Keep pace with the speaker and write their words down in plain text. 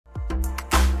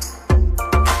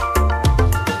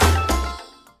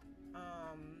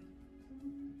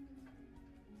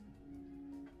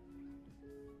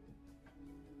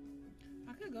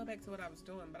to what I was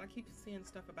doing, but I keep seeing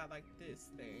stuff about like this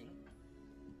thing.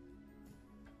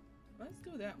 Let's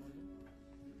do that one.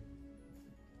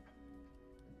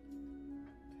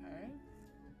 Okay.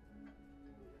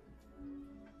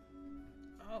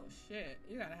 Oh shit,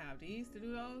 you gotta have these to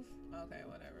do those? Okay,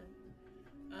 whatever.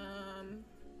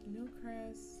 New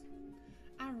crest.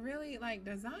 I really like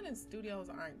designing studios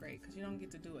aren't great because you don't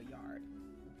get to do a yard.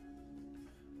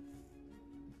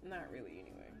 Not really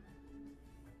anyway.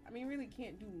 I mean, really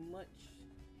can't do much.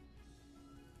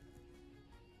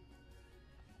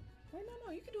 Wait,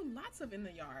 no, you can do lots of in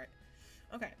the yard.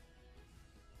 Okay.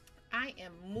 I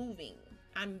am moving.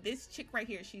 I'm this chick right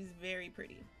here. She's very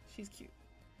pretty. She's cute.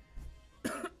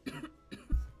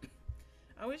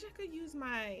 I wish I could use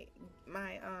my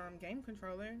game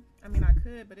controller. I mean, I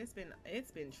could, but it's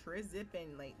been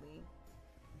trizipping lately.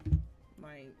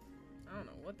 Like, I don't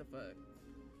know what the fuck.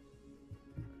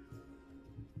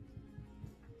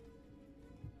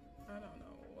 I don't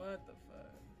know what the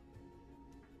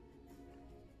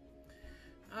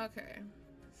fuck. Okay,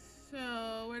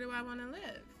 so where do I want to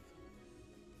live?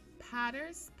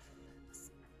 Potter's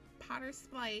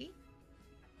Play.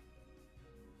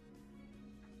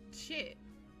 Shit,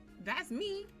 that's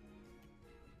me.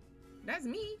 That's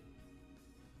me.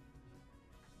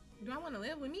 Do I want to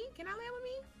live with me? Can I live with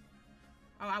me?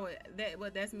 Oh, I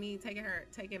would. That's me taking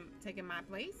my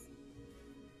place.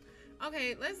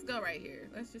 Okay, let's go right here.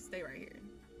 Let's just stay right here.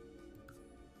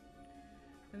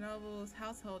 The noble's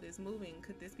household is moving.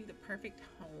 Could this be the perfect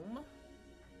home?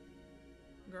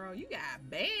 Girl, you got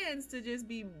bands to just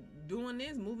be doing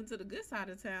this, moving to the good side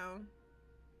of town.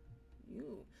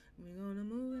 We're gonna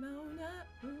move it on up,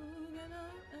 moving on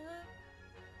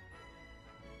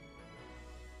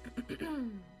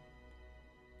up.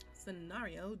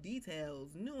 Scenario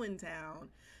details. New in town.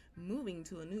 Moving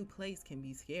to a new place can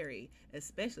be scary,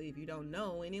 especially if you don't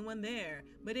know anyone there,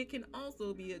 but it can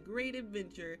also be a great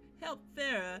adventure. Help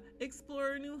Farrah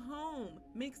explore a new home,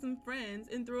 make some friends,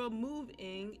 and throw a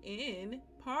moving in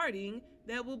party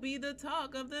that will be the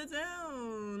talk of the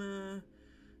town.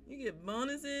 You get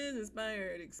bonuses,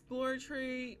 inspired explore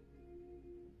trait.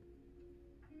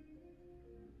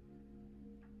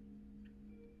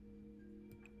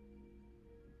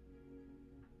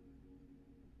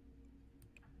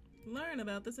 Learn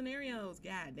about the scenarios.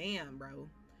 God damn, bro.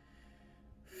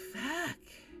 Fuck.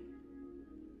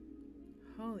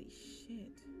 Holy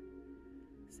shit.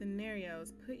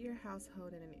 Scenarios. Put your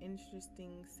household in an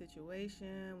interesting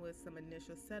situation with some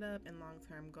initial setup and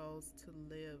long-term goals to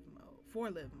live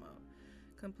mode.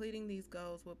 Completing these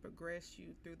goals will progress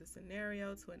you through the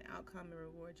scenario to an outcome and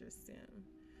reward your sim.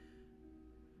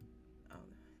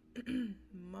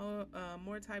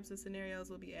 More types of scenarios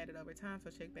will be added over time, so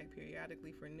check back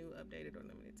periodically for new, updated, or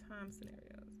limited time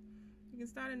scenarios. You can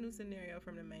start a new scenario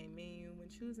from the main menu. When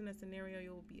choosing a scenario,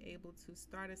 you will be able to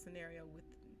start a scenario with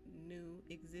new,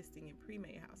 existing, and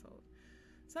pre-made households.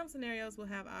 Some scenarios will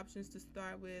have options to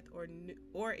start with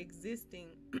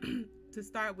to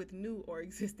start with new or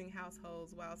existing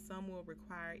households, while some will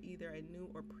require either a new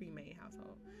or pre-made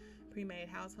household. Pre-made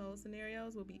household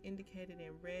scenarios will be indicated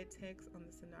in red text on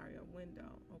the scenario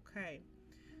window. Okay,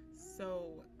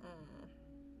 so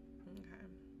okay.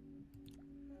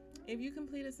 If you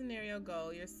complete a scenario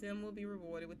goal, your sim will be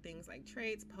rewarded with things like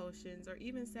traits, potions, or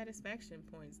even satisfaction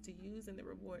points to use in the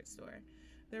reward store.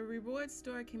 The reward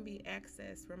store can be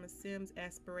accessed from a sim's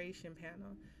aspiration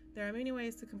panel. There are many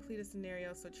ways to complete a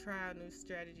scenario, so try out new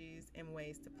strategies and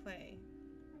ways to play.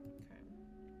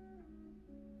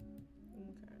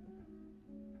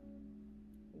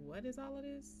 What is all of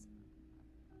this?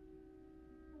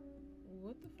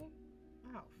 What the fuck?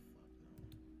 Oh,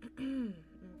 fuck no.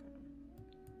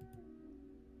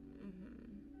 Okay.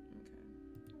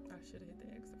 I should have hit the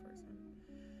X the first time.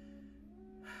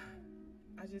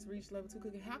 I just reached level 2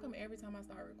 cooking. How come every time I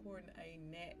start recording, a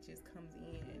gnat just comes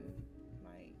in?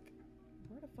 Like,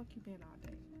 where the fuck you been all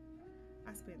day?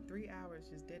 I spent 3 hours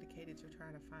just dedicated to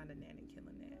trying to find a gnat and kill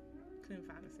a gnat. Couldn't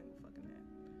find a single fucking gnat.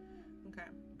 Okay.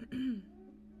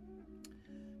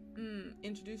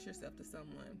 Introduce yourself to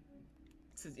someone.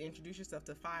 Introduce yourself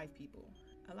to 5 people.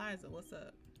 Eliza, what's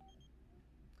up?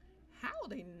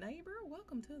 Howdy, neighbor.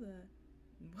 Welcome to the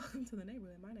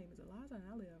neighborhood. My name is Eliza and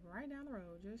I live right down the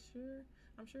road.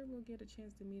 I'm sure we'll get a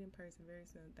chance to meet in person very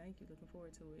soon. Thank you. Looking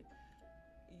forward to it.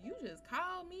 You just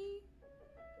called me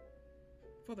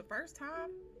for the first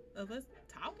time of us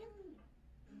talking?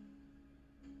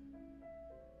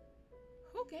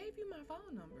 Who gave you my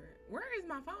phone number? Where is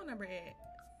my phone number at?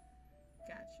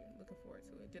 Got you. Looking forward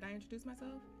to it. Did I introduce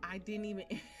myself? I didn't even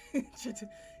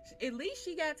at least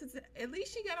she got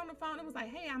on the phone and was like,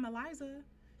 "Hey, I'm Eliza."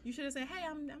 You should have said, "Hey,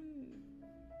 I'm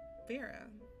Farrah.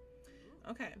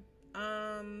 Okay.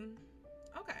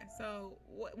 Okay. So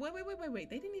wait.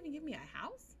 They didn't even give me a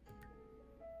house.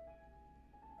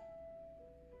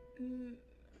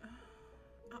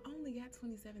 I only got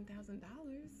 $27,000.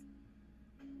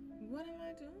 What am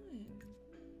I doing?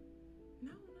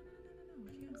 No.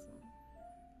 Cancel.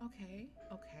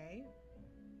 Okay.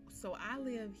 So I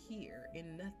live here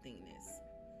in nothingness.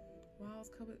 Walls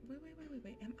covered.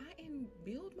 Wait. Am I in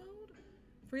build mode?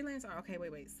 Freelance. Okay,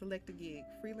 wait. Select a gig.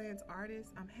 Freelance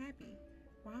artist. I'm happy.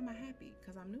 Why am I happy?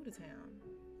 Because I'm new to town.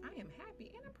 I am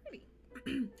happy and I'm pretty.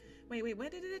 wait.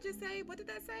 What did it just say? What did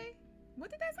that say?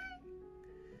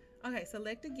 Okay,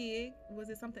 select a gig. Was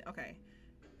it something? Okay.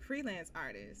 Freelance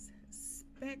artist.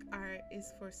 Spec art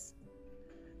is for.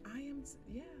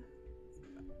 Yeah.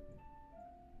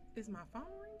 Is my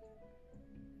phone ringing?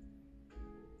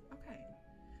 Okay.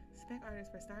 Spec art is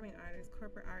for starving artists.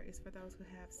 Corporate art is for those who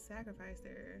have sacrificed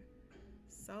their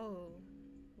soul.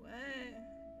 What?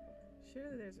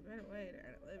 Surely there's a better way to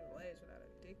earn a living wage without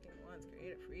addicting one's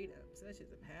creative freedom, such as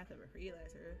the path of a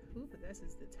freelancer who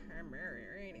possesses the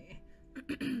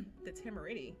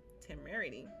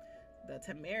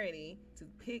temerity to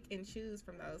pick and choose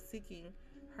from those seeking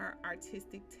her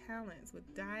artistic talents with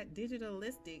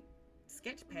digitalistic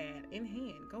sketchpad in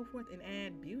hand. Go forth and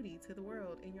add beauty to the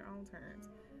world in your own terms.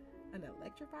 An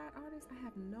electrified artist? I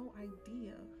have no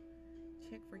idea.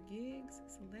 Check for gigs.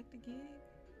 Select a gig.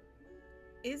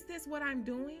 Is this what I'm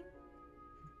doing?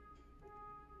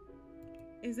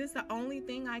 Is this the only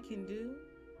thing I can do?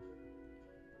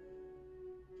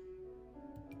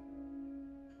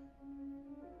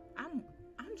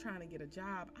 I'm trying to get a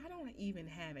job. I don't even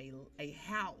have a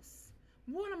house.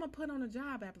 What am I gonna put on a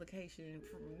job application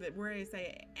where it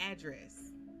say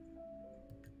address?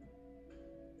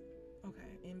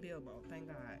 Okay, in Bilbo, thank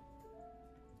God.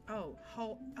 Oh,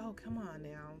 come on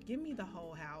now. Give me the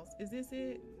whole house. Is this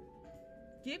it?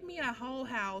 Give me a whole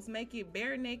house, make it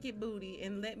bare naked booty,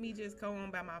 and let me just go on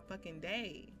by my fucking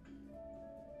day.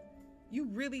 You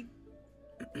really...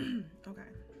 Okay,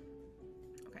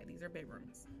 these are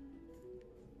bedrooms.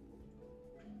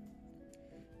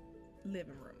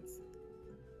 Living rooms.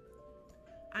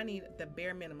 I need the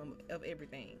bare minimum of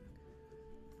everything.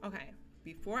 Okay,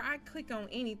 before I click on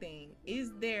anything,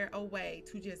 is there a way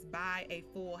to just buy a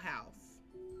full house?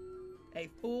 A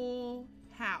full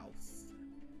house.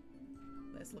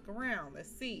 Let's look around. Let's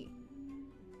see.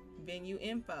 Venue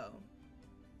info.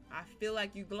 I feel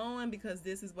like you glowing because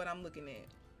this is what I'm looking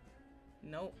at.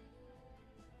 Nope.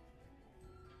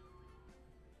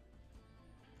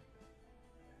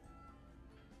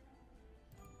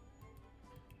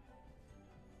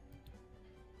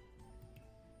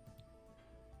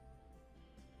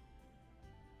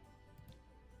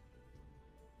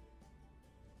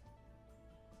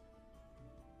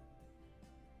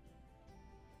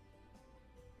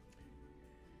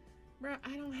 Bro,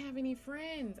 I don't have any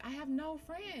friends. I have no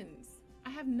friends.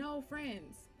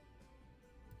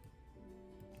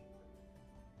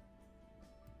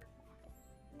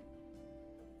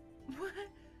 What?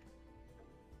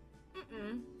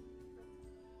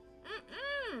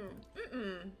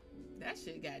 That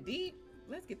shit got deep.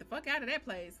 Let's get the fuck out of that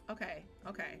place. Okay.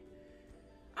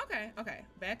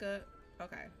 Back up.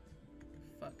 Okay.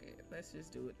 Fuck it. Let's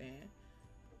just do it then.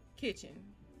 Kitchen.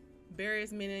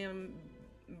 Various minimum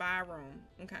by room.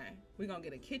 Okay. We're gonna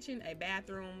get a kitchen, a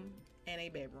bathroom, and a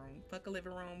bedroom. Fuck a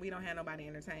living room. We don't have nobody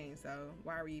entertained, so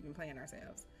why are we even playing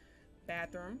ourselves?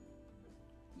 Bathroom.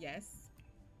 Yes.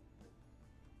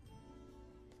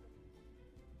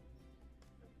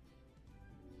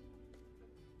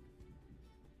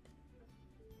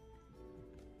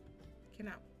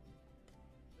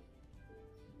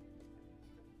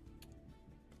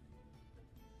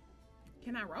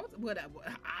 Can I rotate? What?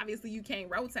 Obviously you can't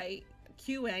rotate.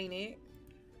 Q ain't it?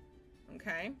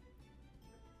 Okay.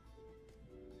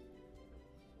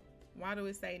 Why do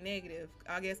it say negative?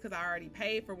 I guess because I already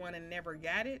paid for one and never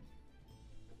got it.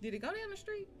 Did it go down the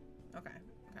street? Okay.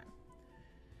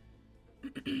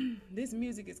 This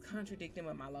music is contradicting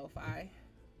with my lo-fi.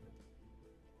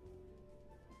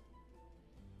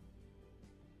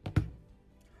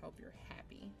 Hope you're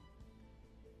happy.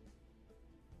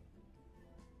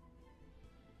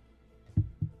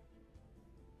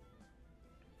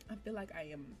 I feel like I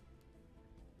am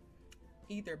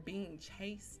either being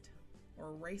chased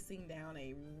or racing down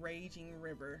a raging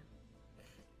river.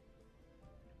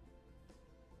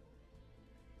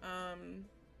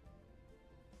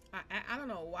 I don't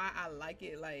know why I like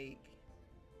it, like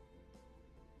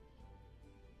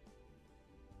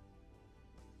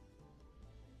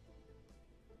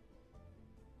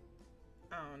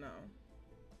I don't know.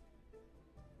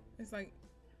 It's like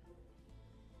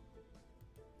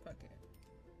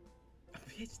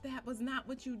Bitch, that was not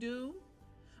what you do.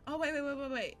 Oh,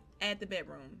 wait. Add the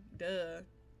bedroom. Duh.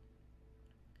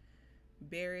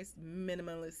 Barris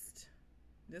Minimalist.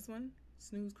 This one?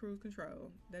 Snooze Cruise Control.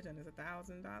 That one is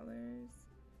 $1,000.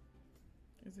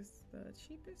 Is this the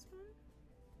cheapest one?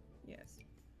 Yes.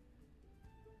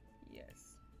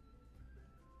 Yes.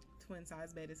 Twin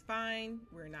size bed is fine.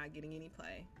 We're not getting any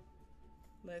play.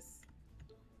 Let's...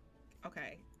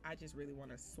 Okay. I just really want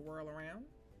to swirl around.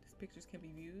 These pictures can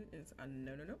be viewed. It's a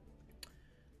no.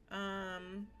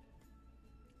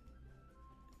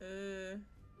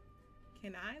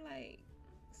 Can I like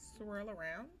swirl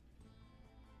around?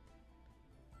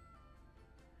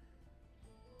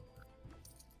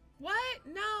 What?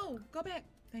 No, go back.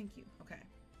 Thank you. Okay.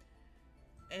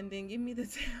 And then give me the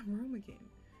damn room again.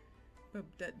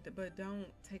 But don't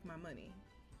take my money.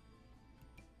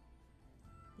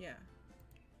 Yeah.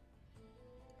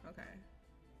 Okay.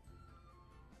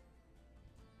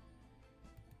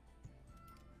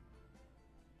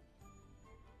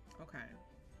 Okay.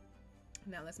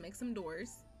 Now let's make some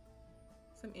doors,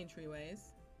 some entryways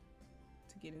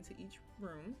to get into each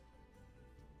room.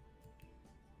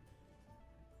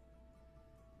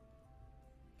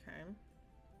 Okay.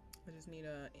 I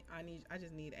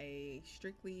just need a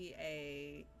strictly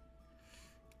a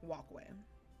walkway.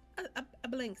 A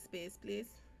blank space, please.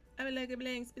 I would like a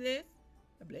blank space.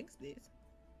 A blank space.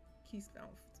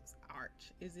 Keystone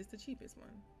arch. Is this the cheapest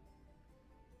one?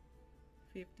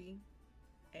 50,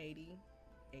 80,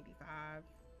 85.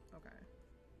 Okay.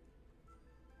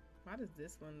 Why does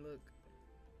this one look?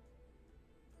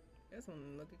 This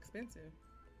one look expensive.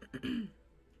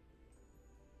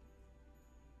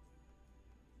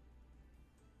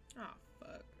 Oh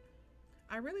fuck.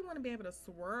 I really want to be able to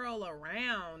swirl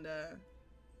around.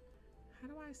 How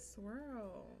do I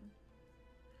swirl?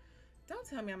 Don't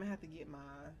tell me I'm gonna have to get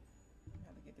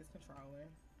this controller.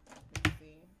 Let's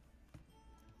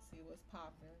see what's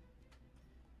popping.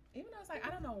 Even though it's like, I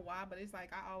don't know why, but it's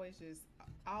like I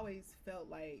always felt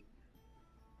like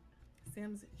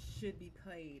Sims should be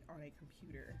played on a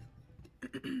computer.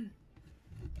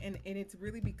 and it's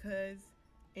really because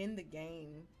in the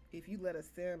game, if you let a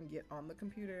Sim get on the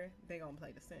computer, they gonna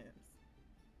play the Sims.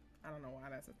 I don't know why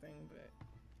that's a thing, but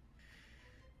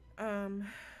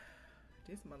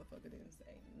this motherfucker didn't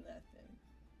say nothing.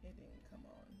 It didn't come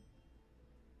on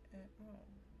at all.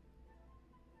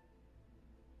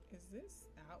 Is this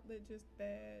outlet just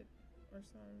bad or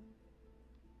something?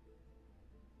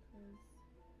 Cause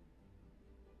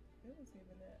it was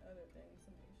giving that other thing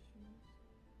some issues.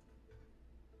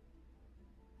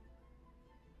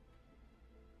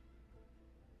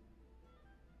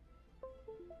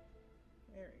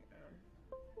 There we go.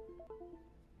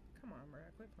 Come on, bro.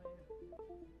 Quit playing.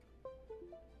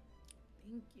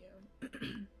 Thank you.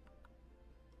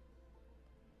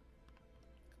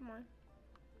 Come on.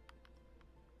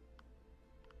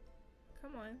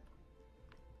 Come on.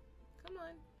 Come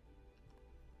on.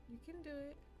 You can do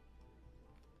it.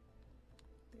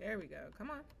 There we go.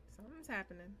 Come on. Something's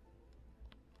happening.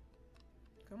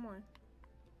 Come on.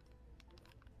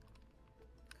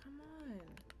 Come on.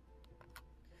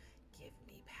 Give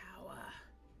me power.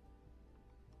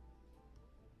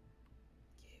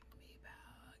 Give me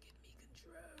power. Give me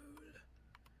control.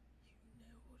 You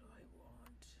know what I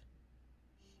want.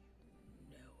 You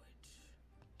know it. You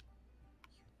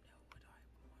know what I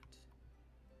want.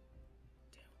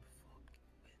 Don't fuck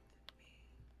with me.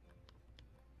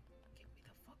 Get me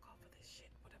the fuck off of this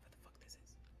shit, whatever the fuck this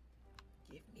is.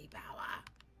 Give me power.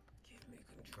 Give me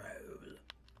control.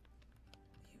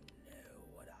 You know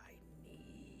what I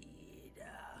need.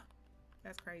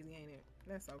 That's crazy, ain't it?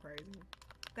 That's so crazy.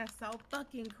 That's so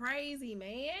fucking crazy,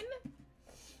 man.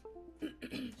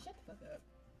 Shut the fuck up.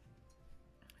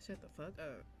 Shut the fuck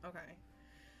up.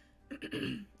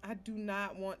 Okay. I do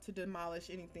not want to demolish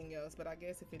anything else, but I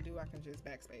guess if it do, I can just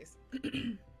backspace.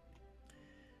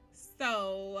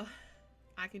 So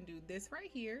I can do this right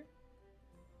here.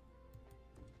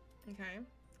 Okay.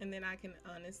 And then I can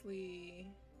honestly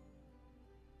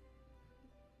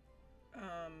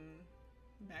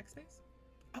backspace.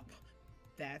 Oh,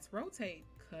 that's rotate.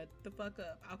 Cut the fuck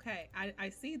up. Okay, I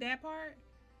see that part.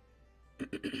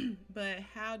 But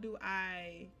how do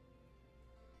I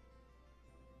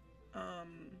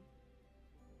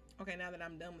okay, now that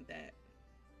I'm done with that,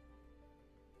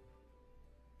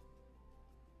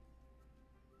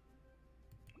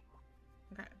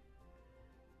 okay,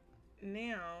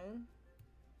 now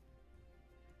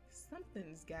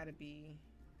something's gotta be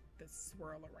the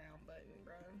swirl around button,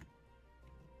 bro.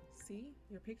 See,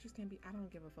 your pictures can be, I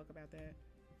don't give a fuck about that.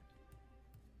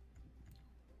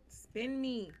 Spin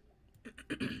me.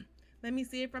 Let me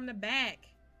see it from the back.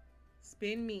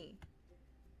 Spin me.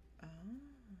 Oh.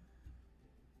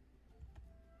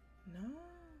 No.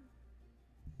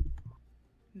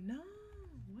 No.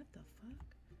 What the fuck?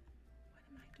 What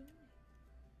am I doing?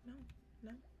 No.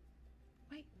 No.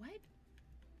 Wait, what?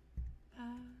 No,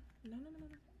 no, no, no, no.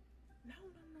 No,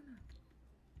 no, no, no.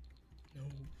 No,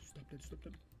 stop that, stop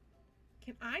that.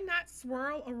 Can I not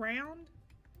swirl around?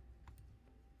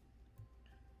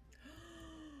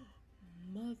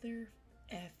 Mother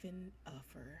effing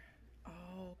uffer.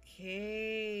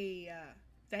 Okay.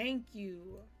 Thank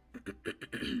you.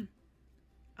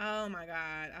 Oh my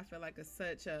god. I feel like it's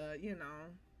such a, you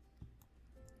know,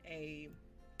 a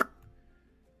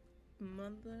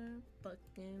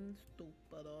motherfucking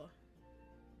stupider.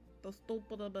 The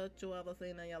stupidest bitch you ever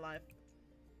seen in your life.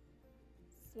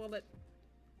 Swirl it.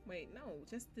 Wait, no,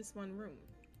 just this one room.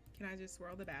 Can I just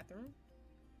swirl the bathroom?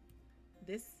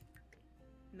 This?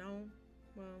 No.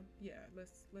 Well, yeah.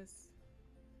 Let's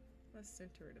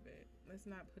center it a bit. Let's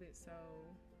not put it so.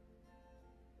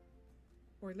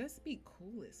 Or let's be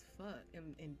cool as fuck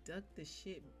and duck the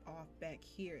shit off back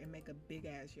here and make a big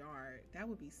ass yard. That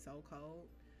would be so cold.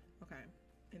 Okay,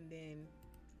 and then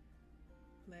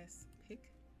let's pick.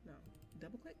 No,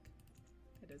 double click.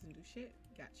 That doesn't do shit.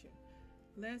 Got you.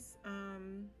 Let's oh,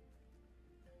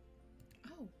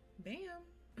 bam.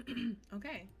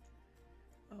 Okay.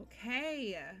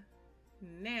 Okay.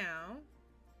 Now,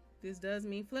 this does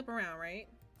mean flip around, right?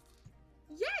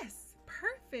 Yes!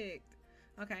 Perfect!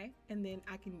 Okay, and then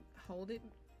I can hold it.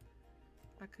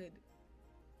 I could...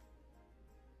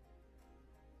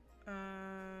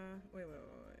 wait.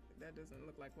 That doesn't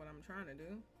look like what I'm trying to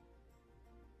do.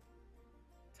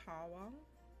 Tall wall?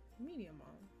 Medium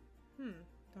wall.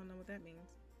 Don't know what that means.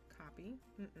 Copy.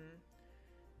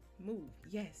 Move.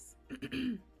 Yes.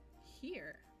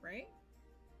 Here, right?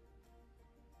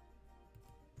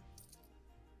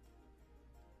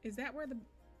 Is that where the...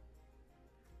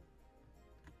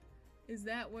 Is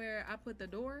that where I put the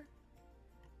door?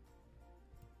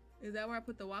 Is that where I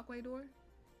put the walkway door?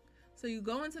 So you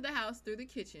go into the house through the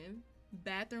kitchen,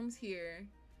 bathroom's here,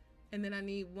 and then I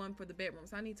need one for the bedroom.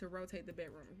 So I need to rotate the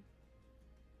bedroom.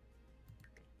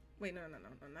 Wait, no,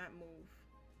 not move.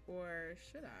 Or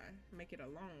should I make it a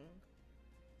long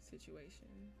situation?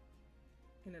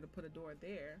 And it'll put a door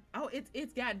there. Oh,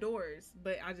 it's got doors,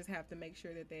 but I just have to make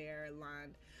sure that they are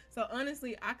aligned. So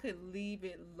honestly, I could leave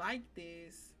it like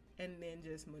this and then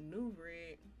just maneuver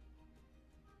it.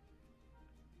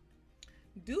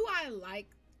 Do I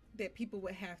like that people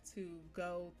would have to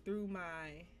go through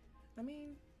my, I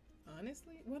mean,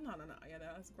 honestly, well, no, yeah,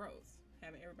 that's gross.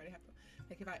 Having everybody have to,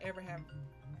 like, if I ever have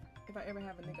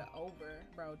a nigga over,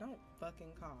 bro, don't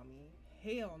fucking call me.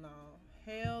 Hell no.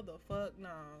 Hell the fuck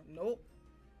no. Nope.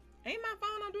 Ain't my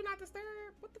phone on do not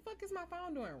disturb? What the fuck is my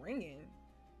phone doing ringing?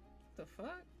 The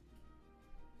fuck?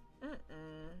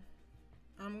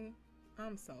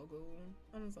 I'm so cool.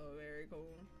 I'm so very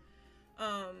cool.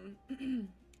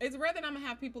 It's rare that I'm gonna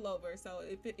have people over, so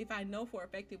if I know for a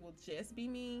fact it will just be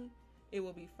me, it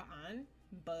will be fine.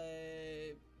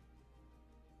 But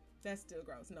that's still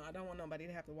gross. No, I don't want nobody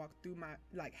to have to walk through my,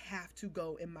 like, have to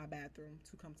go in my bathroom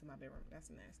to come to my bedroom. That's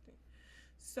nasty.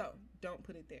 So don't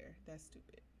put it there. That's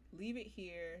stupid. Leave it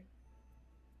here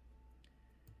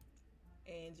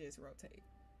and just rotate.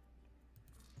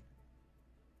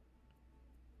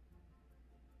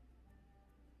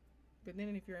 But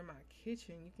then if you're in my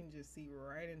kitchen, you can just see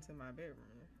right into my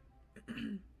bedroom.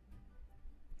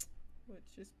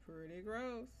 Which is pretty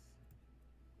gross.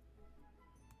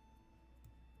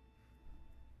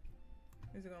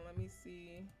 Is it gonna let me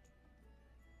see?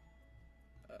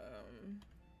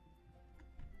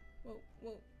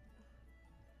 Well,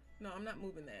 no, I'm not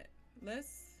moving that.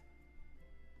 Let's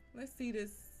see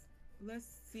this. Let's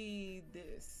see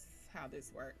this, how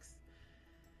this works.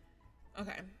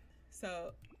 Okay,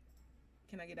 so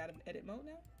can I get out of edit mode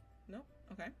now? No?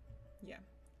 Okay, yeah.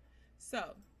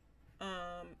 So,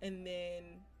 and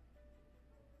then,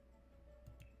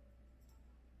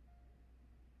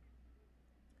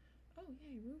 oh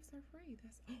yay, roofs are free.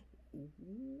 That's,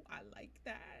 ooh, I like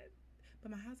that.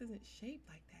 But my house isn't shaped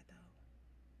like that though.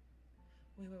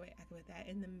 Wait, I can put that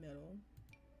in the middle.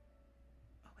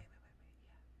 Oh, wait, yeah.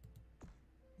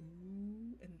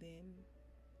 Ooh, and then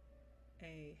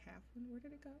a half one. Where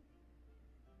did it go?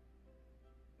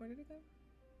 Where did it go?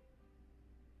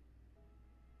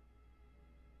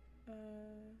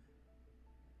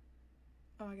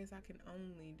 Oh, I guess I can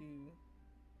only do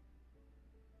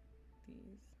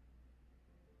these.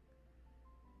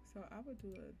 So I would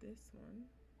do this one.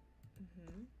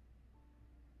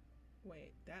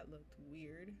 Wait, that looked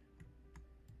weird.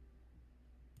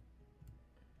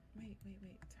 Wait.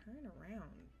 Turn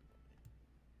around.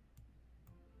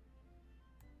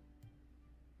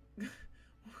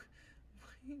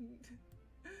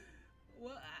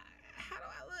 Well, how do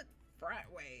I look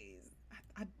front ways?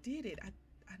 I did it. No.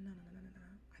 I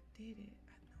did it.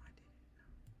 No, I did it. No.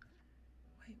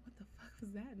 Wait, what the fuck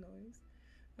was that noise?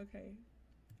 Okay.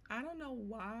 I don't know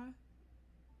why.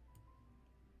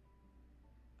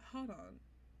 Hold on.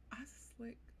 I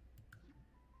slick.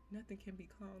 Nothing can be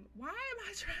cloned. Why am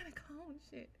I trying to clone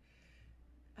shit?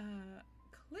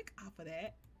 Click off of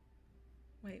that.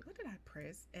 Wait, what did I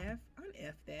press? F?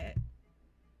 Un-F that.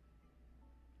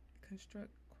 Construct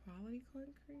quality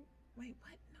concrete? Wait,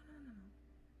 what? No.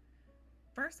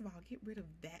 First of all, get rid of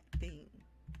that thing.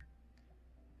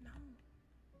 No.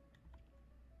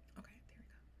 Okay, there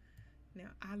we go.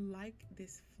 Now, I like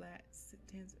this flat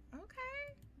sentence.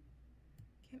 Okay.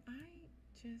 Can I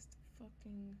just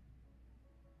fucking...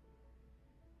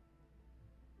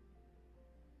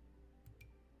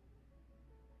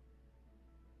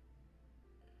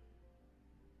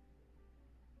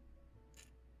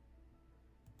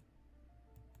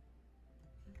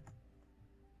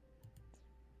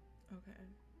 Okay.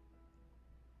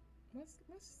 What's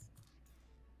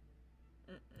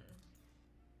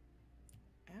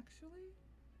actually?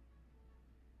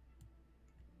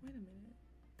 Wait a minute.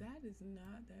 That is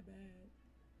not that bad.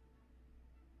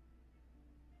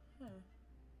 Huh.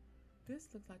 This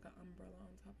looks like an umbrella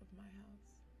on top of my house.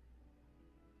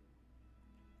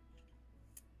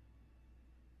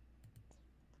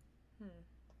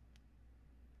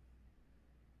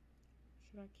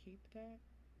 Should I keep that?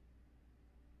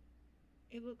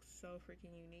 It looks so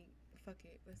freaking unique. Fuck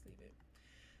it. Let's leave it.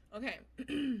 Okay.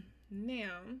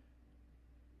 Now,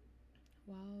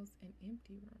 walls and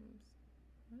empty rooms.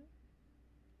 What?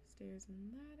 Stairs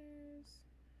and ladders.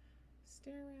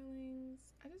 Stair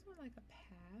railings. I just want like a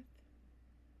path.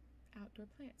 Outdoor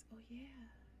plants. Oh yeah.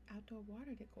 Outdoor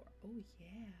water decor. Oh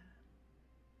yeah.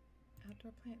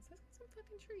 Outdoor plants. Let's get some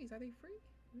fucking trees. Are they free?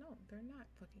 No, they're not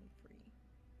fucking free.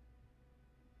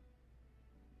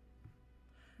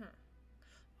 Huh.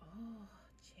 Oh,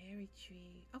 cherry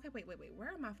tree. Okay, wait. Where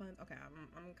are my funds? Okay,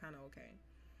 I'm kind of okay.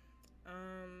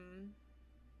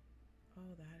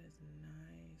 Oh, that is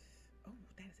nice. Oh,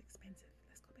 that is expensive.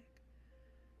 Let's go back.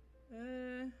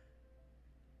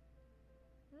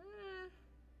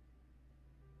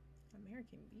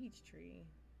 American beech tree.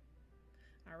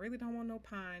 I really don't want no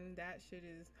pine. That shit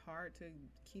is hard to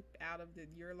keep out of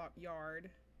your yard.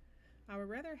 I would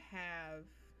rather have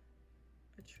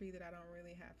a tree that I don't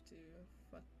really have to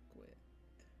fuck with.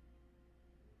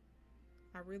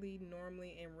 I really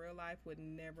normally in real life would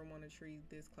never want a tree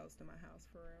this close to my house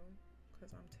for real,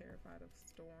 because I'm terrified of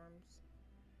storms.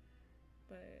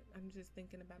 But I'm just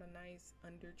thinking about a nice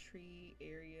under tree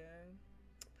area.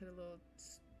 Put a little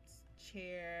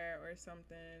chair or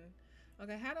something.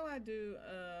 Okay, how do I do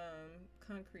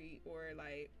concrete or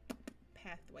like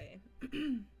pathway?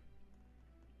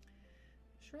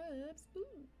 Shrubs.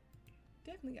 Ooh,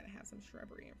 definitely gotta have some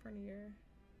shrubbery in front of your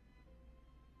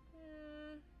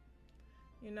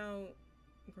you know,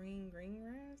 green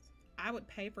grass. I would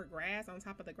pay for grass on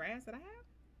top of the grass that I have.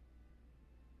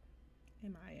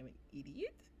 Am I an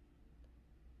idiot?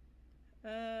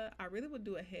 I really would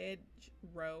do a hedge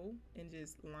row and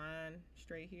just line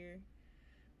straight here.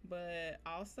 But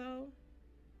also,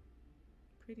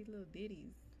 pretty little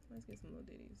ditties. Let's get some little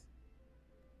ditties.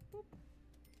 Boop.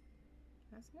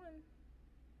 That's one.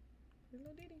 Pretty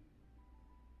little ditty.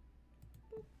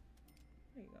 Boop.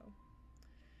 There you go.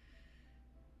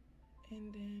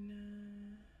 And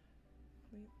then,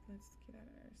 let's get out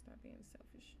of there. Stop being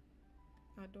selfish.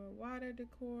 Outdoor water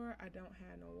decor. I don't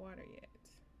have no water yet.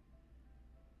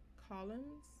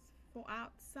 Columns for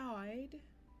outside.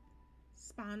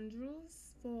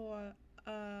 Spandrels for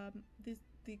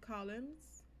the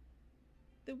columns.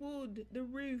 The wood, the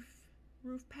roof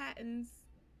patterns,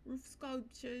 roof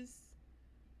sculptures.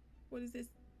 What is this?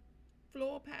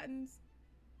 Floor patterns.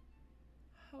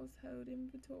 Household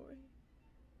inventory.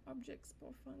 Objects by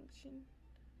function.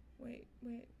 Wait.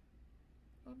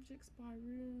 Objects by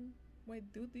room.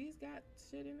 Wait, do these got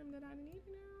shit in them that I need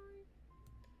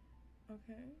now?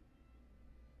 Okay.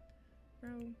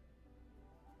 Bro.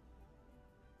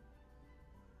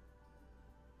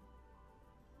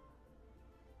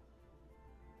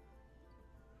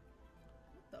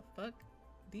 What the fuck?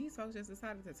 These folks just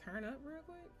decided to turn up real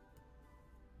quick?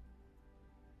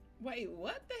 Wait,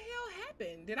 what the hell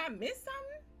happened? Did I miss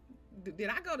something? Did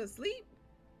I go to sleep?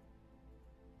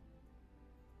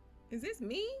 Is this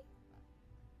me?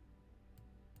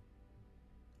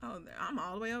 Oh, I'm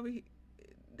all the way over here.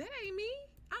 That ain't me.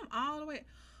 I'm all the way.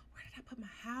 Where did I put my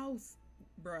house,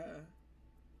 bruh?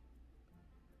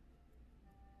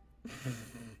 I don't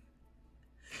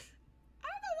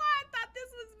know why I thought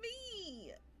this was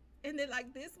me.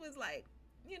 Like, this was like,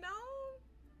 you know,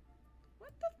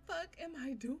 what the fuck am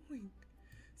I doing?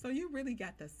 So you really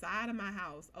got the side of my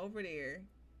house over there,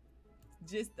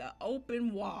 just the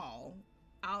open wall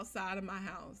outside of my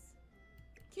house.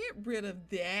 Get rid of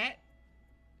that.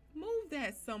 Move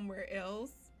that somewhere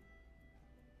else.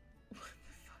 What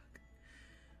the fuck?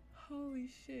 Holy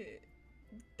shit.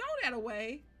 Throw that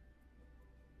away.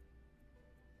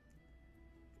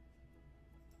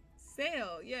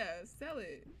 Sell. Yeah, sell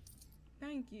it.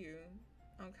 Thank you.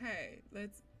 Okay,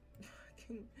 let's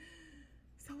fucking...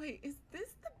 So wait, is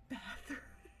this the bathroom?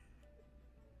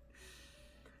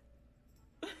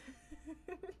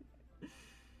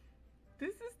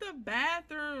 This is the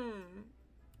bathroom.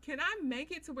 Can I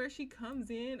make it to where she comes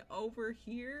in over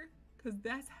here? Because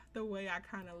that's the way I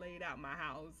kind of laid out my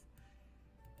house.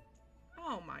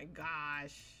 Oh my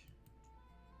gosh.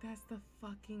 That's the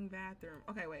fucking bathroom.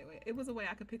 Okay, wait. It was a way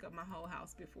I could pick up my whole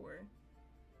house before.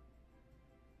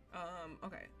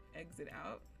 Okay. Exit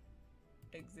out.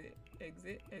 Exit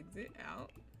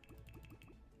out.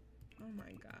 Oh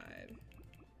my god.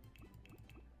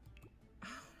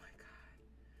 Oh my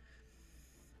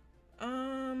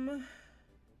god.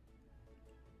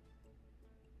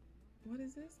 What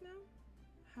is this now?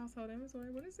 Household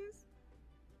inventory. What is this?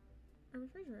 A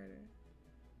refrigerator.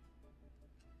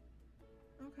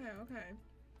 Okay.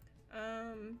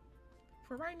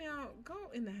 For right now, go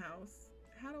in the house.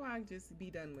 How do I just be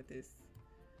done with this?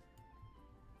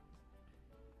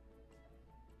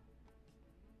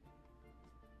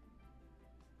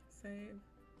 Save.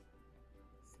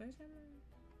 Sledgehammer.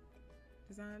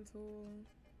 Design tool.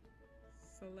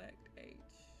 Select H.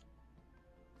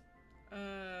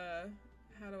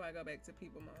 How do I go back to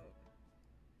people mode?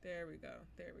 There we go.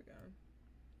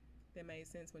 That made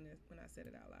sense when I said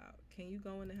it out loud. Can you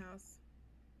go in the house?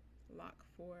 Lock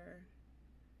 4.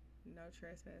 No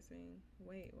trespassing.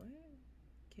 Wait, what?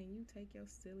 Can you take your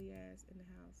silly ass in the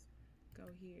house? Go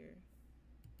here.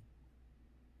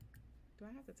 Do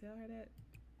I have to tell her that?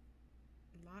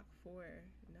 Lock 4.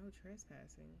 No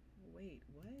trespassing. Wait,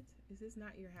 what? Is this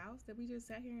not your house that we just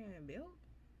sat here and built?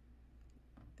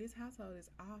 This household is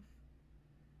off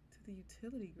to the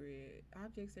utility grid.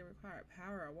 Objects that require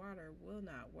power or water will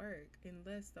not work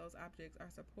unless those objects are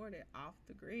supported off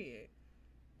the grid.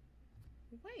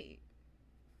 Wait.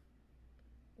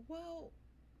 Well,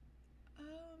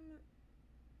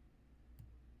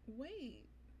 wait.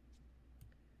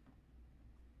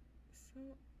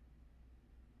 So,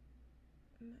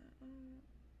 no,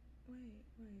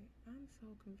 wait. I'm so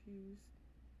confused.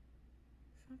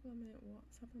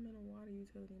 Supplemental water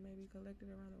utility may be collected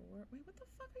around the world. Wait, what the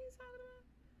fuck are you talking about?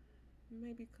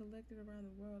 May be collected around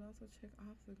the world. Also check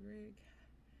off the grid.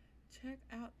 Check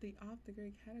out the off the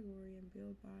grid category and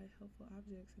build by helpful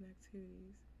objects and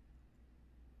activities.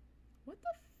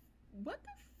 What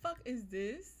the fuck is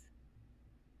this?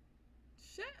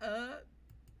 Shut up.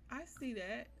 I see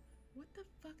that. What the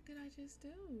fuck did I just do?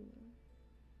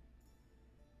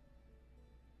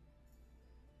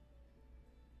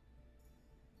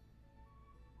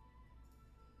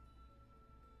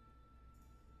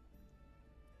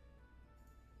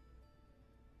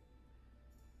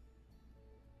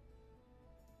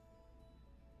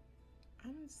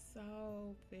 I'm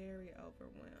so very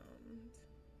overwhelmed.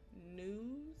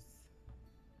 News?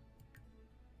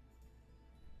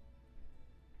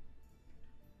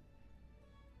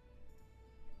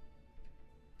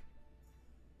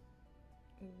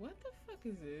 What the fuck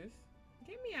is this?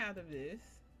 Get me out of this.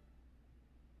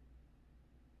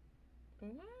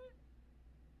 What?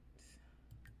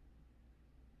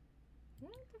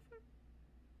 What the fuck?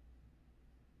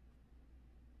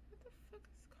 What the fuck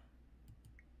is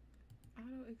going?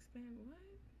 Auto expand what?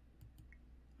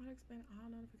 Auto expand all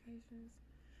notifications.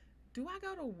 Do I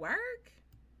go to work?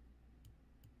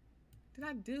 Did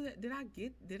I do that?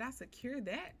 Did I secure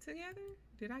that together?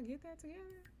 Did I get that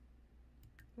together?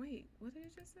 Wait, what did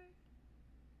it just say?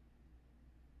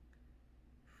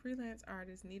 Freelance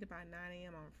artists needed by 9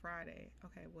 a.m. on Friday.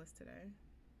 Okay, what's today?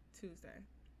 Tuesday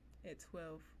at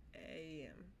 12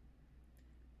 a.m.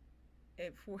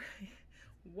 At 4.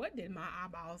 What did my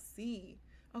eyeball see?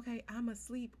 Okay, I'm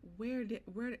asleep. Where did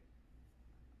wait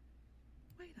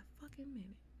a fucking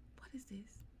minute. What is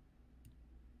this?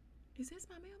 Is this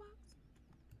my mailbox?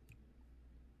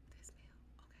 This mail.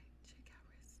 Okay, check out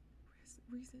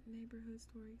recent neighborhood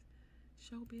stories.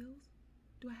 Show bills.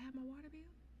 Do I have my water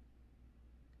bill?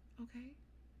 Okay.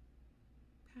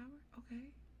 Power.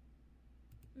 Okay.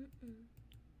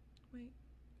 Wait.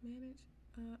 Manage.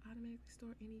 Automatically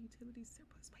store any utilities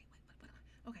surplus. Wait.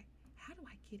 Okay. How do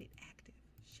I get it active?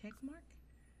 Check mark.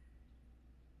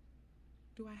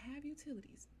 Do I have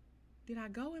utilities? Did I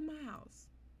go in my house?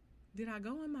 Did I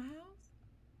go in my house?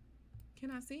 Can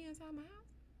I see inside my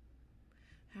house?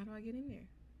 How do I get in there?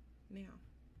 Now.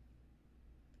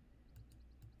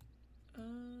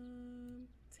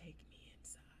 Take me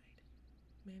inside.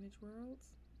 Manage worlds.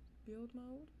 Build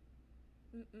mode.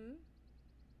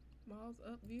 Walls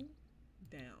up view.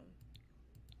 Down.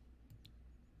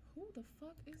 Who the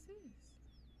fuck is this?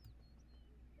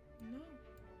 No.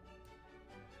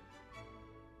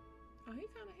 Oh, he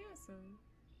kind of handsome.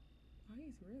 Oh,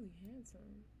 he's really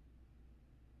handsome.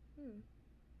 Kind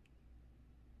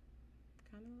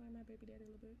of like my baby daddy a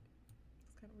little bit.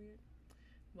 It's kind of weird.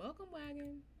 Welcome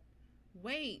wagon.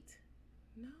 Wait.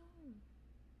 No.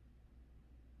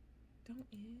 Don't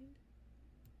end.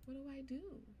 What do I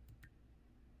do?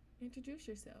 Introduce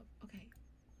yourself. Okay.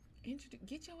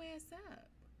 Get your ass up.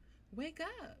 Wake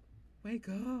up. Wake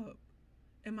up.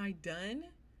 Am I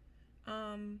done?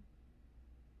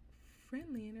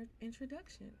 Friendly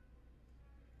introduction.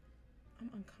 I'm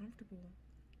uncomfortable.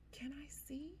 Can I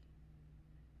see?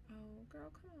 Oh,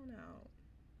 girl, come on out.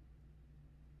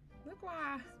 Look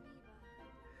why.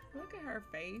 Look at her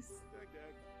face.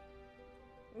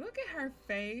 Look at her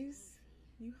face.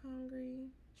 You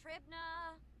hungry?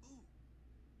 Tribna.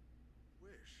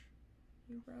 Wish.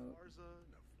 You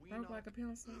broke like a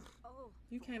pencil. Oh.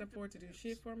 You can't afford to do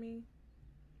shit for me.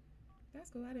 That's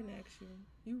cool. I didn't ask you.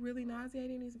 You really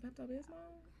nauseated? Need some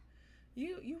Pepto-Bismol?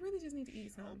 You really just need to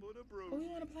eat something. Oh, you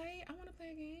want to play? I want to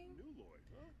play a game.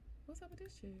 What's up with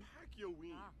this shit?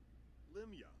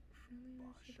 Limya.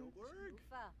 Bashaworg.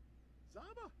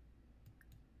 Zaba.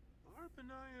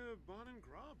 Arpanaya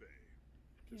Bonangrabe.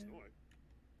 Just know it.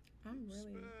 I'm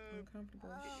really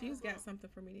uncomfortable. She's got something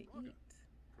for me to eat.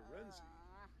 Karenzi.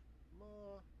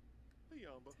 Ma.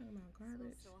 Liamba. Talking about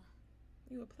garbage.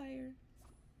 You a player?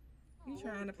 You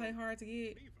trying to play hard to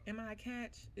get? Am I a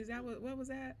catch? Is that what was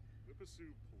that?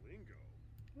 Whippasu Palingo.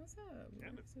 What's up?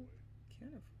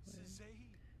 Kenneth.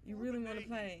 Sizahi. You really want to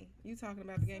play? You talking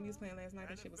about the game you was playing last night?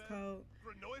 That shit was cold.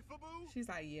 She's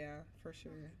like, yeah, for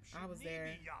sure. I was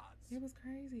there. It was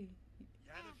crazy.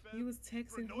 You was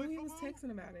texting. Who you was texting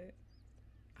about it?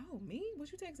 Oh, me?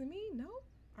 Was you texting me? No.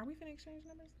 Are we finna exchange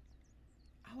numbers?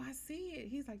 Oh, I see it.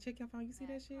 He's like, check your phone. You see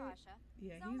that shit?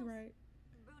 Yeah, he's right.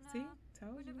 See?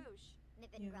 Told you. Yeah.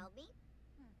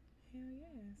 Hell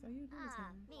yeah. So you do the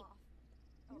same.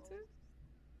 You too?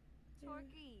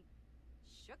 Torky.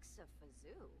 Shuksa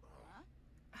Fazoo.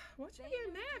 What you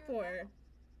getting mad for?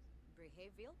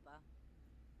 Brihevilpa.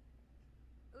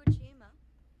 Uchima.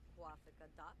 Wafika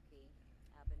Daki.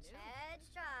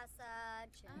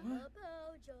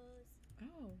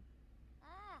 Oh.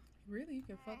 Really? You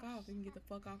can fuck off. You can get the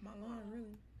fuck off my lawn,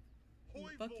 really. You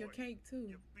can fuck your cake,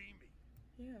 too.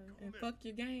 Yeah, and fuck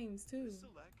your games, too.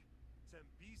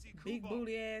 Big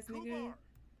booty ass nigga.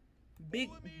 Big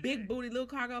booty little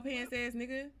cargo pants ass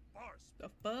nigga. The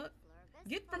fuck?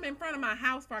 Get from in front of my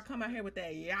house before I come out here with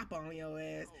that yap on your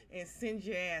ass and send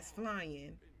your ass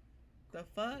flying. The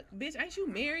fuck? Bitch, ain't you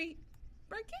married?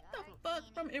 Bro, get the fuck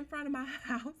from in front of my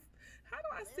house. How do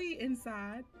I see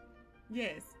inside?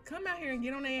 Yes, come out here and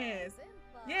get on their ass.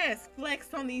 Yes,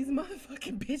 flex on these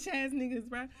motherfucking bitch ass niggas,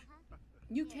 bro.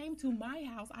 You came to my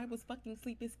house. I was fucking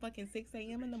asleep. It's fucking 6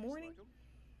 a.m. in the morning.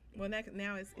 Well,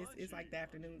 now it's like the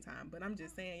afternoon time. But I'm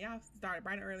just saying, y'all started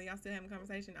bright and early. Y'all still having a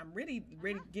conversation. I'm really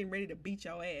getting ready to beat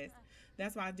your ass.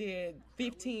 That's why I did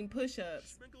 15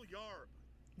 push-ups.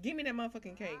 Give me that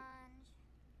motherfucking cake.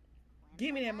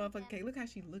 Give me that motherfucking cake. Look how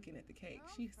she's looking at the cake.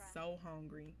 She's so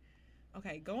hungry.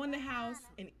 Okay, go in the house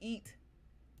and eat.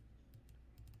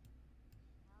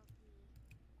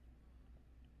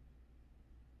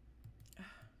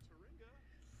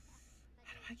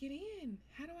 How do I get in?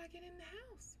 How do I get in the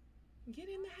house? Get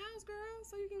in the house, girl,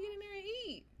 so you can get in there and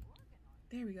eat.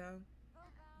 There we go.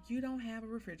 You don't have a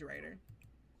refrigerator.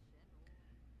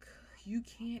 You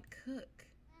can't cook.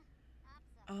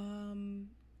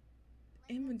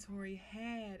 Inventory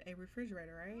had a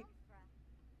refrigerator, right?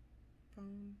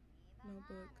 Phone,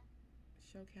 notebook,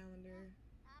 show calendar.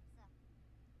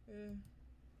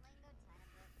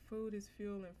 Food is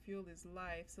fuel and fuel is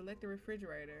life. Select the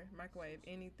refrigerator, microwave,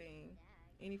 anything,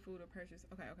 any food or purchase.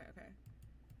 Okay.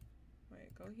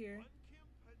 Wait, go here.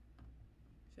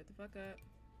 Shut the fuck up.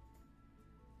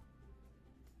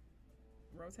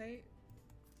 Rotate.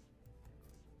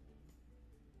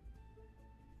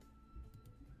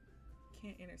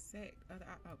 Can't intersect.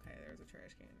 Okay, there's a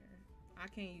trash can there. I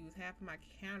can't use half of my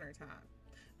countertop.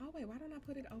 Oh wait, why don't I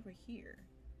put it over here?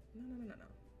 No.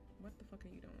 What the fuck are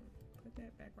you doing? Put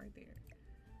that back right there.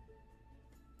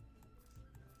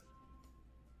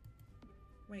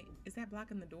 Wait, is that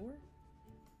blocking the door?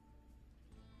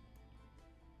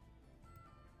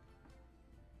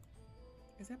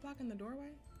 Is that blocking the doorway?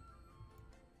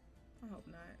 I hope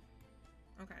not.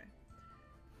 Okay.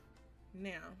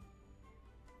 Now.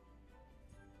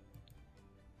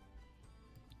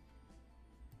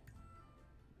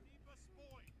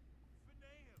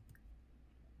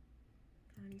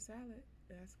 Carne salad.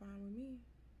 That's fine with me.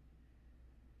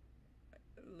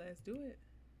 Let's do it.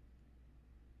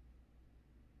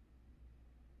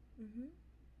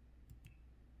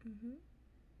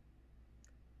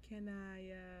 Can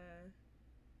I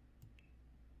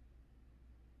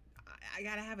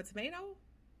gotta have a tomato?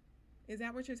 Is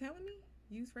that what you're telling me?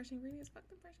 Use fresh ingredients? Fuck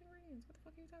them fresh ingredients. What the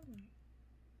fuck are you talking about?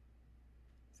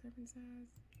 Serving size,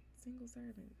 single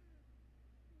serving.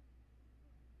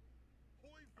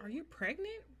 Are you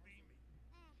pregnant?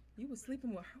 You was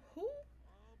sleeping with who?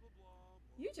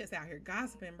 You just out here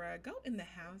gossiping, bruh. Go in the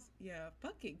house. Yeah,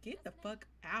 fuck it. Get the fuck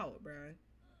out, bruh.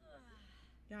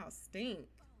 Y'all stink.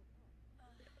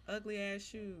 Ugly ass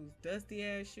shoes. Dusty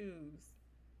ass shoes.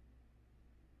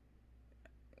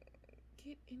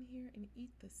 Get in here and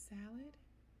eat the salad.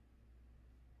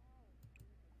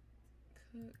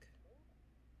 Cook.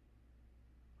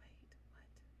 Wait, what?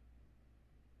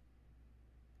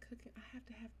 Cooking. I have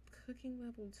to have cooking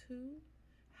level 2?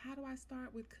 How do I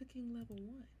start with cooking level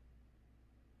 1?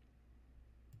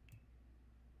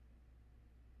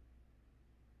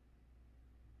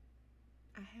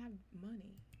 I have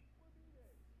money.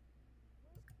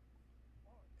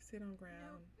 Sit on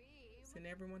ground. Send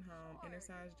everyone home.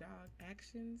 Inner-sized jog.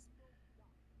 Actions.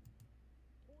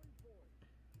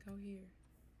 Go here.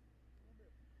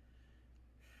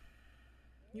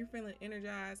 You're feeling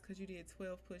energized because you did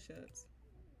 12 push-ups.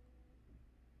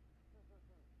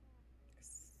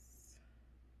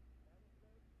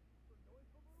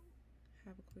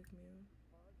 Have a quick meal.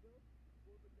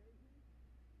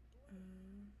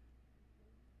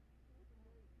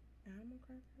 Animal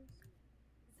crackers?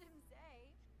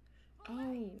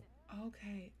 Oh,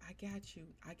 okay. I got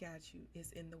you. I got you.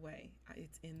 It's in the way.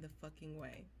 It's in the fucking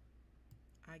way.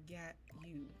 I got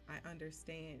you. I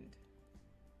understand.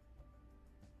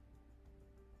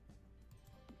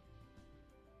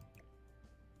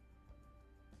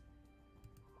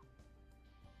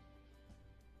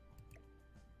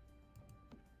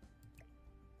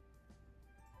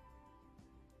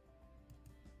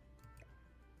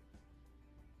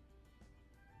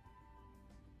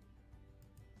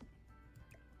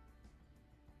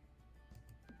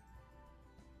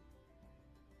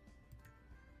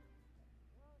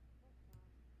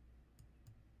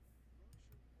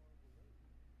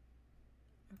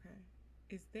 Okay.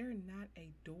 Is there not a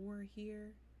door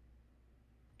here?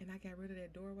 And I got rid of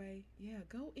that doorway? Yeah,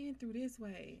 go in through this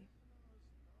way.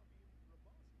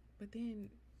 But then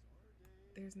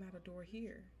there's not a door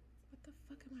here. What the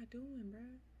fuck am I doing,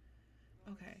 bruh?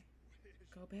 Okay.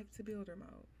 Go back to builder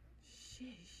mode.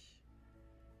 Shish.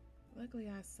 Luckily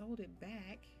I sold it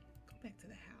back. Go back to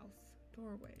the house.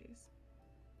 Doorways.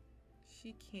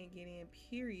 She can't get in,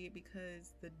 period,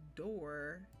 because the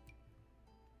door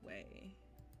way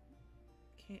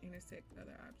can't intersect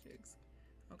other objects.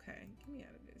 Okay, get me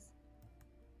out of this.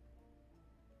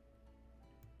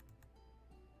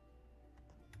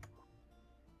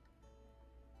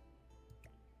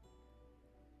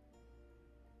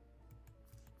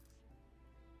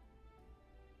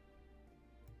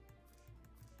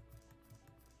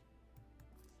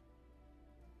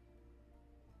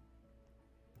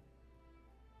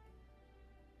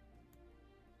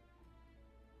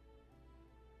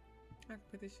 I can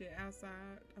put this shit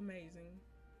outside. Amazing.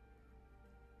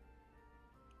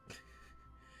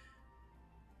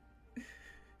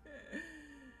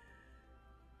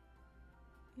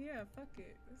 Yeah, fuck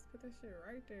it. Let's put that shit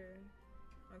right there.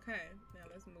 Okay, now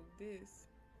let's move this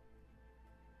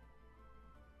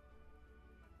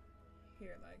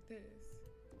here like this.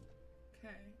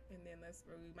 Okay, and then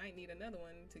we might need another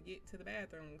one to get to the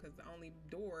bathroom because the only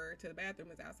door to the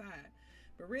bathroom is outside.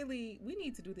 But really, we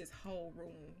need to do this whole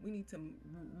room. We need to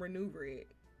maneuver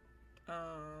it.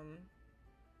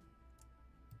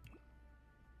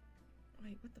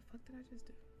 Wait, what the fuck did I just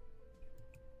do?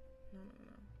 No.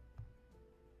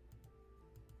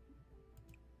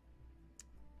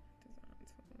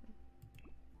 Design tool.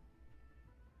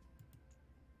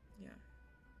 Yeah.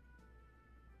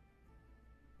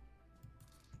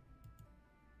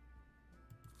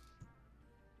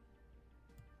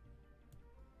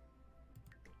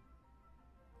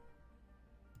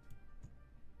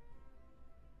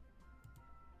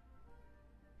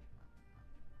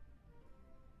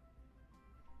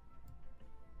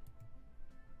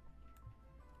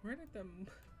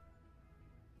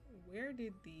 Where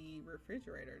did the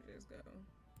refrigerator just go?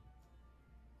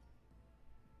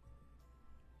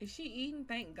 Is she eating?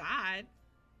 Thank God.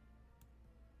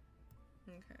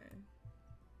 Okay.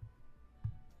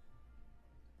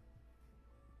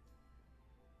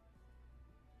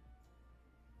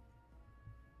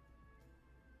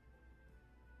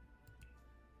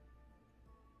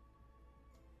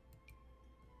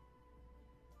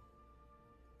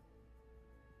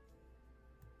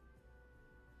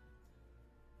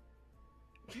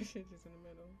 Shit just in the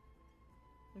middle.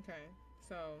 Okay,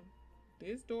 so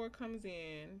this door comes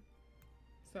in.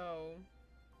 So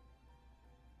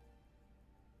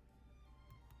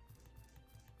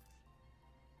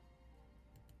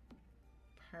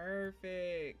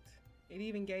perfect. It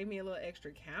even gave me a little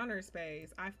extra counter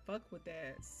space. I fuck with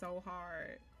that so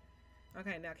hard.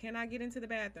 Okay, now can I get into the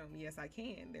bathroom? Yes, I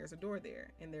can. There's a door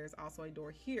there. And there's also a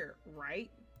door here, right?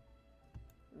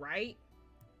 Right?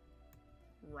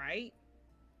 Right?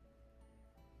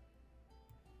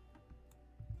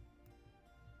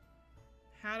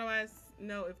 How do I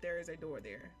know if there is a door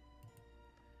there?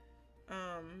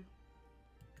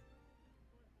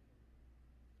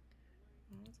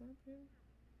 What's up here?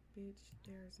 Bitch,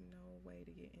 there's no way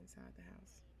to get inside the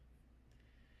house.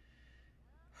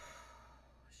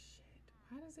 Shit.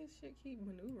 Why does this shit keep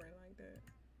maneuvering like that?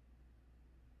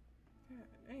 God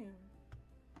damn.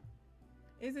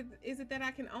 Is it that I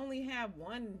can only have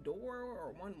one door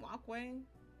or one walkway?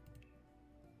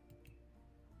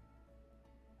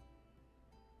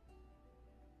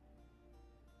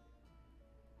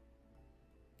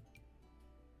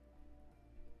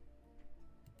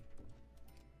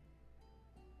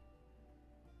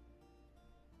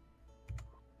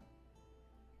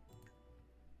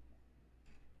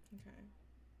 Okay.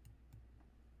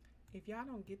 If y'all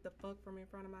don't get the fuck from in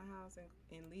front of my house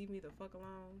and leave me the fuck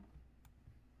alone.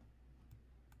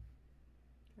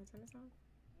 Can I turn this off?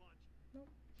 Nope.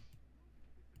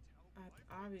 I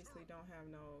obviously don't have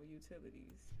no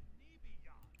utilities.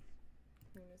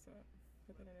 Clean this up.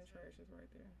 Put that in the trash, it's right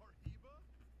there.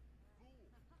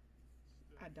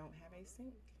 I don't have a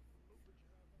sink.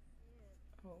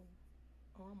 Oh,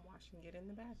 I'm washing it in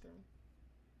the bathroom.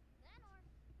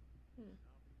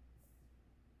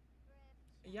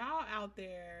 Y'all out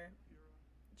there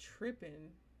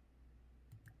tripping.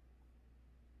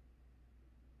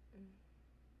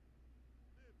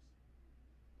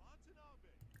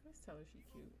 Let's tell her she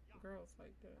cute. Girls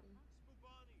like that.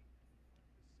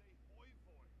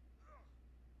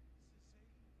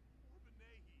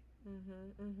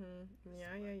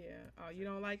 Yeah. Oh, you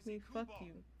don't like me? Fuck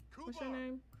you. What's your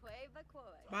name?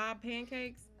 Bob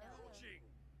Pancakes?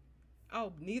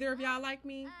 Oh, neither of y'all like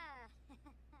me?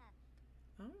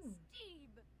 Oh.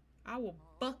 I will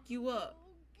fuck you up.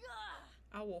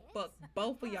 I will fuck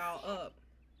both of y'all up.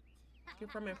 Get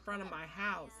from in front of my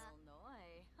house.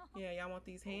 Yeah, y'all want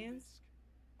these hands?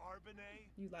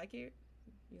 You like it?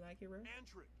 You like it, bro?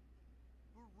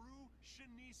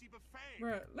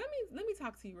 Bro, let me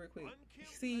talk to you real quick.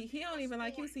 See, he don't even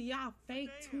like you. See, y'all fake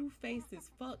two-faced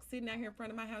as fuck sitting out here in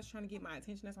front of my house trying to get my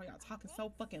attention. That's why y'all talking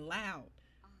so fucking loud.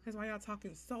 That's why y'all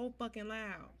talking so fucking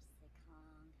loud.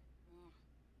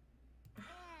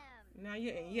 Now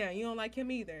you don't like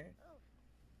him either.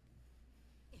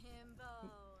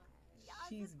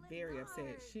 She's very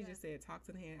upset. She just said, talk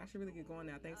to the hand. I should really get going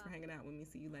now. Thanks for hanging out with me.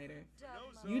 See you later.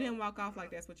 You didn't walk off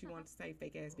like that's what you wanted to say,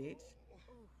 fake ass bitch.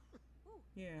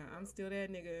 Yeah, I'm still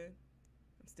that nigga.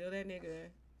 I'm still that nigga.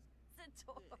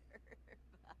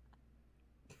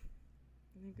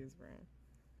 Niggas, bro.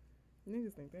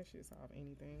 Niggas think that shit solve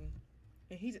anything.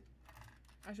 And he just,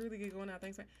 I should really get going now.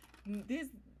 Thanks for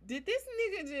did this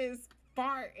nigga just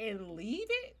fart and leave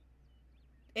it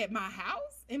at my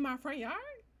house in my front yard?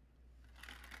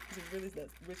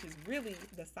 Which is really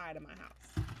the side of my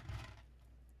house.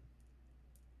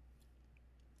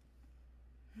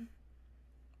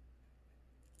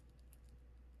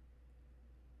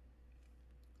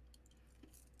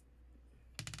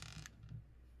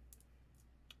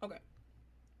 Okay.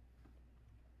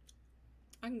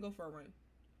 I can go for a run.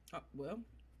 Oh, well,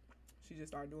 she just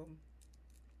started doing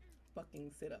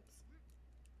fucking sit-ups.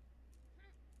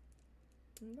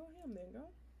 Go him then, go.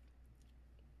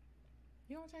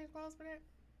 You don't change clothes for that?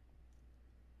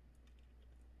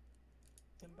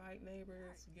 Invite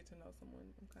neighbors, get to know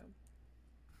someone. Okay.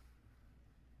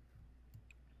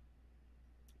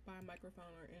 Buy a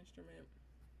microphone or instrument.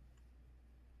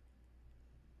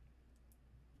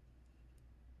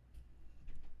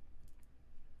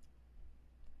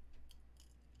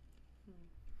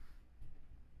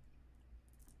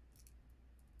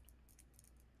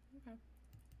 Okay.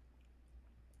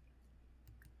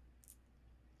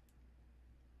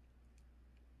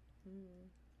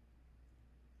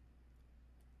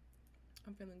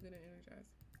 I'm feeling good and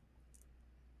energized.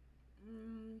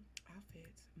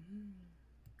 Outfits.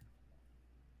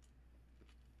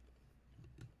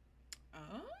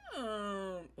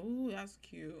 Ooh, that's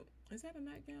cute. Is that a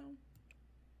nightgown?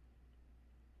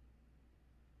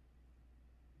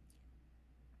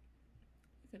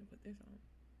 I'm gonna put this on.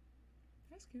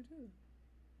 That's cute too.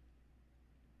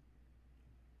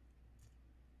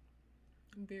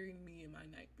 Very me in my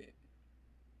night bit.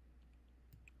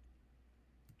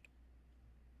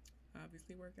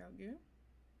 Obviously workout gear.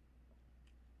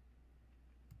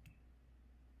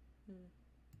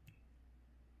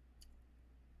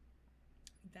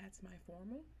 That's my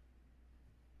formal.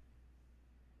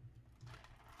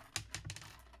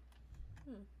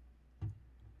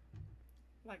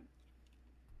 Like,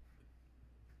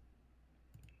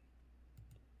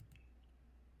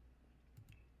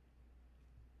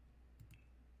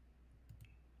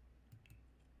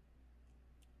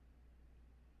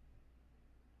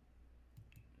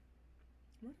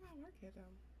 where do I work at though?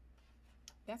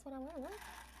 That's what I want to work.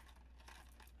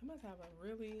 I must have a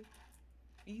really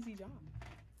easy job.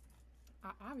 I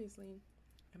obviously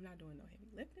am not doing no heavy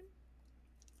lifting.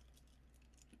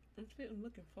 I'm sitting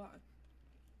looking fly.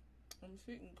 I'm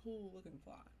sitting cool looking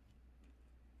fly.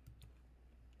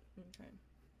 Okay.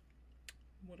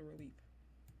 What a relief.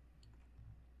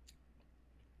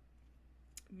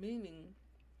 Meaning,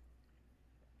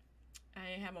 I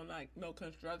ain't have on like no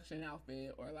construction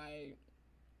outfit or like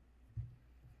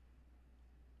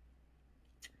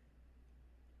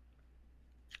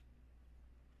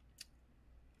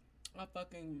a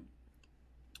fucking,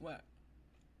 what?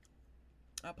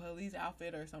 A police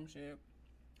outfit or some shit.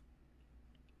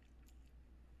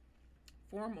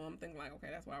 Formal, I'm thinking like, okay,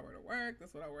 that's what I wear to work.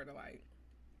 That's what I wear to like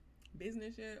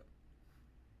business shit.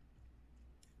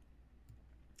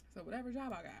 So whatever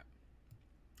job I got,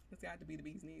 it's got to be the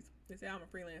bee's knees. They say I'm a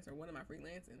freelancer. What am I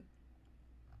freelancing?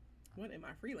 What am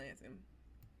I freelancing?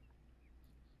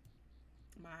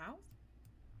 My house?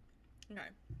 Okay.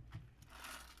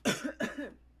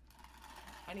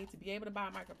 I need to be able to buy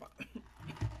a microphone.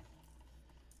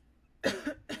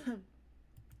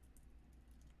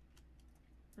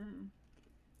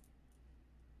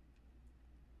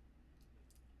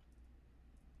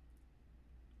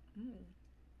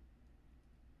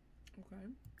 Okay.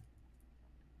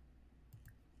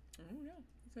 Oh yeah,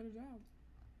 let's get a job.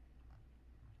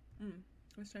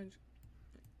 Let's change.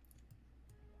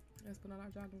 Let's put on our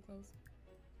jogging clothes.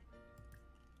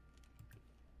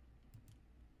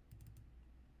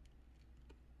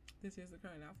 This is the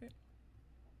current outfit.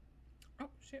 Oh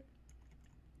shit.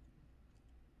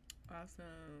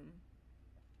 Awesome.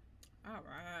 All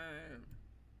right.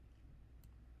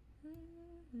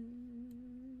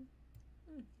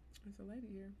 There's a lady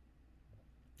here.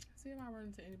 See if I run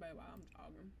into anybody while I'm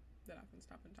jogging that I can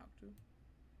stop and talk to.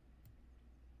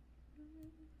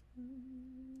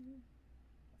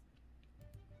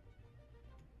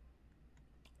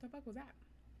 What the fuck was that?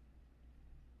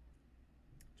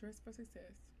 Dress for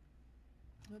success.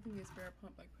 Nothing gets Farrah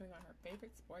pumped like putting on her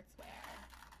favorite sportswear.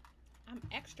 I'm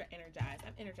extra energized.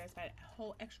 I'm energized by a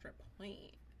whole extra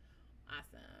point.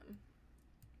 Awesome.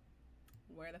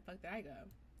 Where the fuck did I go?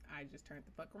 I just turned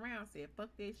the fuck around, said fuck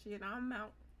this shit, I'm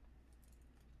out.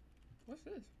 What's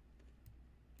this?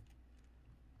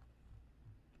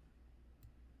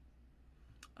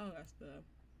 Oh, that's the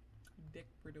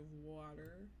decorative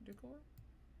water decor.